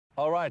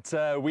All right,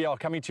 we are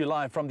coming to you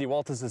live from the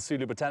Walter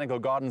Sisulu Botanical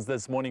Gardens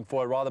this morning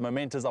for a rather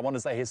momentous, I want to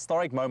say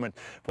historic moment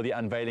for the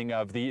unveiling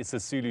of the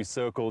Sisulu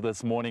Circle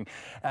this morning.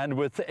 And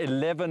with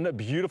 11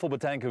 beautiful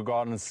botanical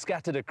gardens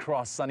scattered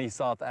across sunny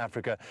South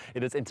Africa,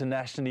 it is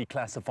internationally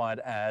classified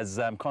as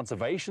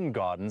conservation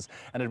gardens,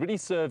 and it really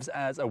serves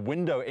as a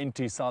window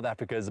into South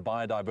Africa's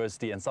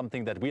biodiversity and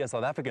something that we as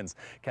South Africans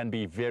can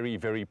be very,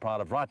 very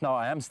proud of. Right now,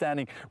 I am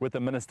standing with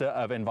the Minister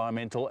of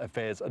Environmental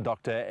Affairs,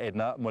 Dr.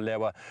 Edna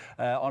Molewa.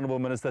 Honourable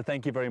Minister,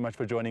 thank you very much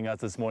for joining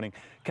us this morning.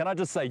 Can I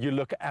just say you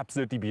look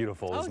absolutely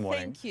beautiful this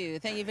morning? Thank you.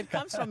 Thank you. If it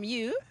comes from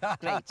you,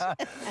 great.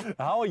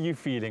 How are you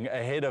feeling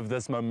ahead of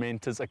this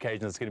momentous occasion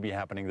that's going to be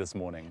happening this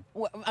morning?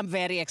 Well, I'm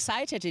very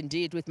excited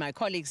indeed with my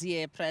colleagues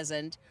here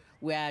present.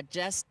 We are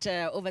just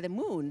over the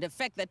moon. The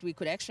fact that we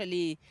could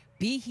actually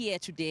be here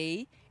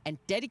today and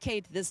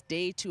dedicate this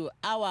day to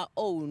our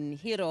own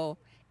hero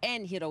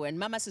and heroine,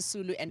 Mama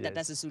Sisulu and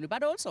Tata Sisulu,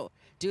 but also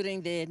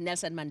during the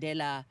Nelson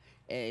Mandela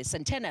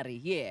centenary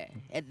year.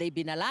 Had they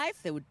been alive,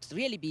 they would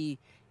really be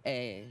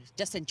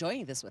just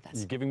enjoying this with us.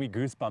 You're giving me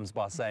goosebumps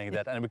by saying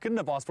that, and we couldn't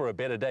have asked for a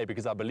better day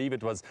because I believe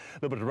it was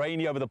a little bit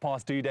rainy over the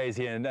past 2 days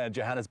here in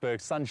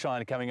Johannesburg.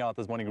 Sunshine coming out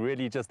this morning,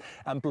 really just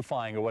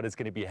amplifying what is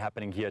going to be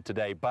happening here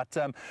today. But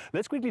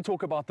let's quickly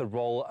talk about the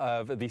role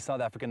of the South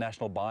African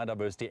National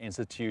Biodiversity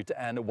Institute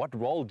and what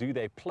role do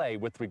they play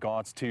with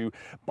regards to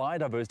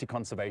biodiversity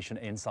conservation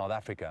in South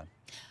Africa.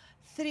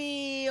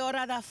 3 or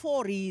rather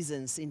 4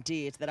 reasons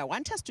indeed that I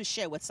want us to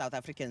share with South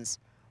Africans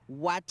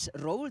what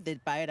role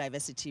did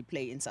biodiversity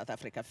play in South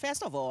Africa.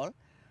 First of all,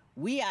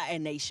 we are a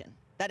nation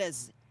that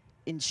has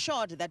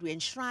ensured that we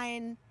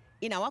enshrine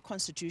in our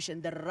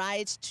constitution the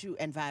right to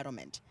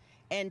environment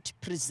and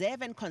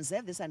preserve and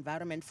conserve this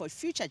environment for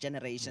future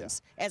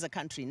generations as a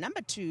country.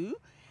 Number 2,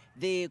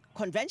 the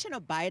Convention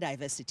of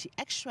Biodiversity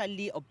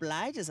actually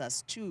obliges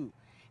us to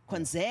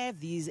conserve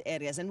these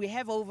areas, and we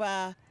have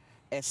over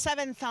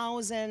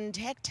 7,000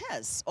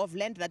 hectares of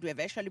land that we have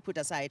actually put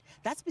aside.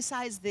 That's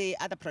besides the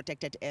other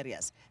protected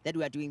areas that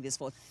we are doing this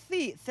for.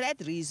 The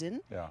third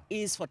reason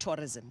is for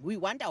tourism. We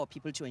want our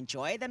people to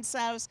enjoy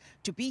themselves,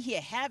 to be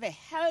here, have a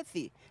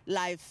healthy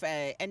life,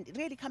 and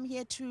really come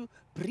here to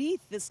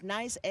breathe this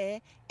nice air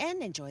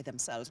and enjoy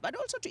themselves, but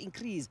also to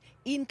increase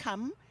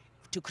income,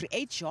 to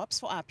create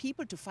jobs for our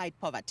people, to fight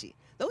poverty.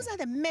 Those are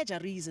the major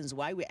reasons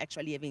why we're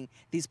actually having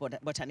these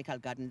botanical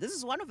gardens. This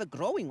is one of the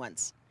growing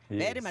ones.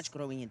 Yes. Very much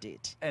growing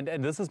indeed. And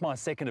this is my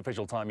second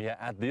official time here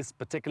at this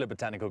particular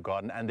botanical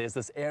garden, and there's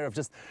this air of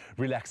just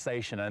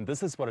relaxation, and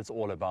this is what it's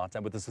all about.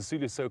 And with the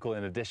Sisulu Circle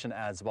in addition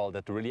as well,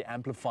 that really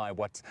amplify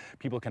what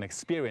people can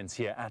experience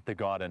here at the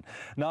garden.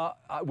 Now,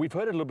 we've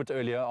heard a little bit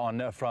earlier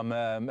on from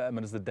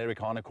Minister Derek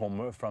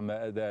Hanekom from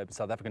the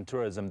South African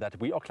Tourism that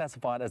we are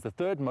classified as the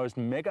 3rd most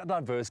mega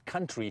diverse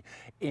country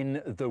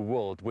in the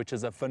world, which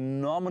is a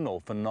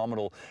phenomenal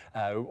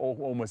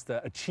almost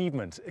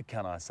achievement,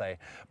 can I say.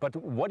 But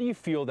what do you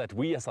feel that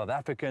we as South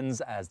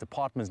Africans, as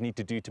departments, need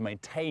to do to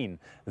maintain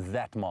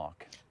that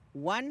mark?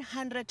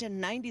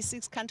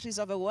 196 countries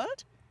of the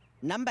world,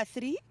 number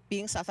 3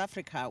 being South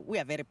Africa. We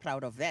are very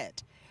proud of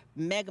that.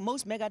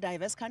 Most mega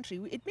diverse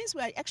country. It means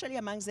we are actually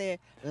amongst the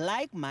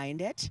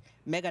like-minded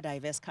mega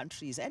diverse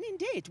countries, and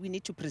indeed we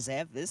need to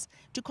preserve this,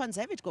 to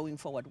conserve it going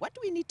forward. What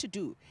do we need to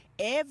do?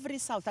 Every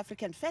South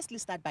African firstly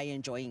start by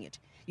enjoying it.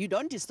 You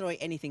don't destroy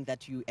anything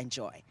that you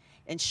enjoy.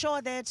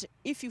 Ensure that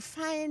if you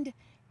find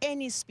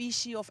any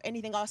species of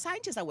anything, our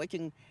scientists are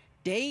working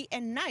day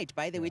and night,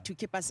 by the way, to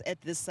keep us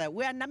at this.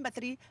 We are number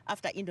 3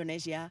 after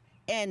Indonesia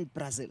and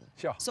Brazil.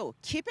 Sure. So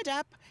keep it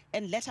up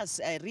and let us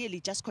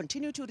really just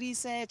continue to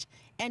research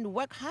and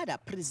work harder,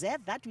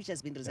 preserve that which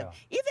has been reserved.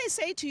 Yeah. If they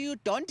say to you,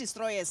 don't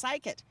destroy a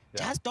cycad,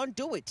 just don't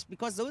do it,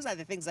 because those are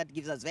the things that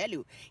gives us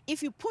value.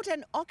 If you put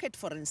an orchid,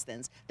 for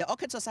instance, the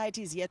Orchid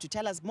Society is here to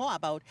tell us more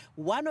about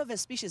one of the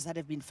species that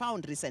have been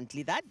found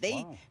recently that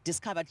they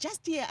discovered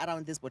just here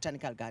around this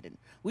botanical garden,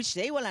 which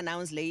they will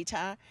announce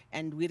later,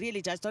 and we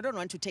really just don't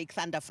want to take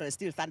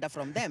steal thunder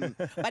from them,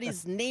 but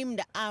it's named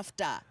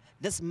after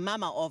this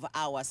mama of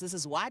ours. This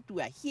is what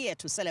we are here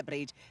to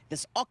celebrate,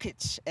 this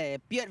orchid,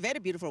 very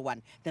beautiful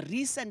one, the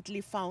recently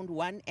found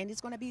one, and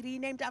it's going to be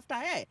renamed after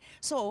her.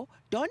 So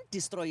don't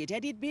destroy it.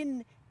 Had it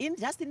been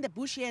just in the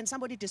bush here and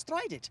somebody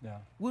destroyed it, we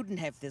wouldn't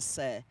have this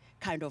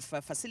kind of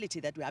facility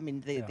that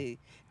we,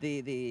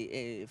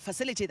 the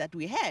facility that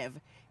we have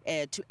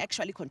to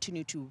actually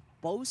continue to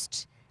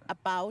boast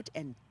about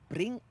and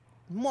bring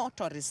more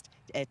tourists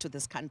to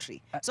this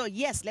country. So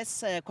yes,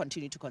 let's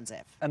continue to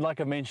conserve. And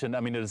like I mentioned, I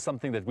mean, it is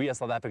something that we as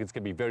South Africans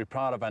can be very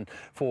proud of, and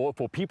for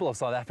people of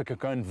South Africa,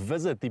 go and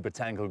visit the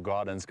botanical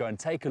gardens, go and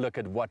take a look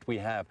at what we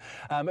have.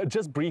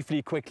 Just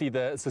briefly, quickly,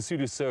 the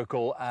Sisulu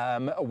Circle,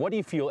 what do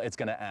you feel it's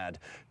going to add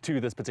to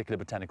this particular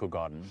botanical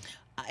garden?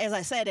 As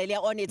I said earlier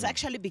on, it's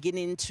actually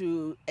beginning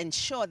to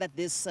ensure that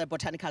this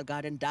botanical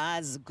garden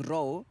does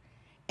grow,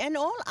 and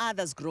all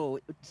others grow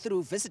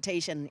through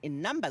visitation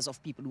in numbers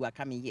of people who are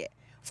coming here.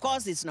 Of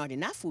course, it's not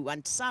enough. We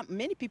want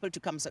many people to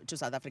come to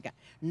South Africa.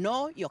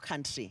 Know your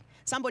country.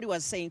 Somebody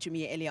was saying to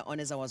me earlier on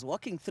as I was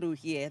walking through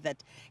here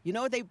that, you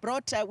know,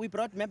 we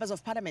brought members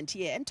of parliament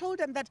here and told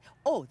them that,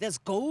 oh, there's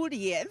gold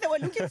here. And they were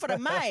looking for a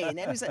mine.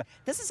 And we said,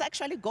 this is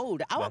actually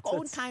gold, our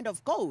own kind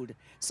of gold.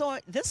 So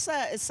this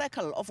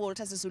circle of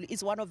Walter Sisulu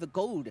is one of the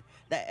gold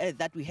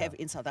that we have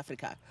in South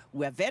Africa.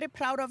 We are very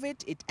proud of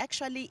it. It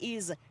actually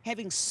is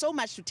having so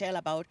much to tell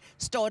about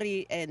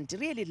story and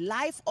really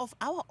life of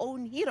our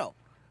own hero,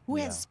 who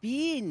has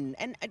been,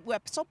 and we're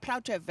so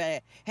proud to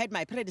have had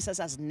my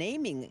predecessors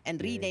naming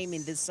and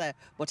renaming this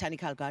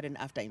botanical garden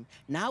after him.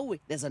 Now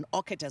there's an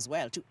orchid as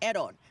well to add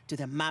on to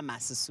the Mama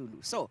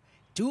Sisulu. So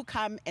do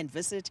come and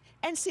visit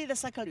and see the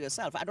circle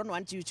yourself. I don't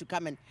want you to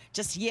come and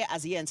just hear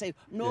us here and say,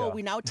 no,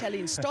 we're now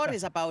telling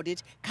stories about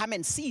it. Come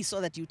and see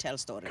so that you tell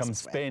stories. Come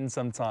spend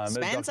some time.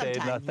 Spend some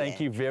time. Thank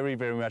you very,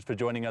 very much for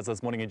joining us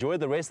this morning. Enjoy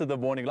the rest of the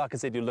morning. Like I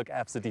said, you look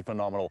absolutely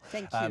phenomenal.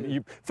 Thank you.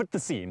 You fit the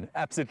scene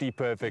absolutely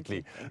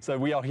perfectly. So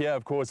we are here,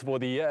 of course, for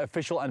the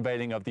official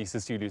unveiling of the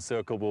Sisulu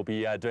Circle. We'll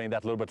be doing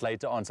that a little bit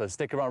later on. So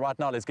stick around right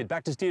now. Let's get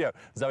back to studio.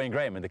 Zoe and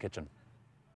Graham in the kitchen.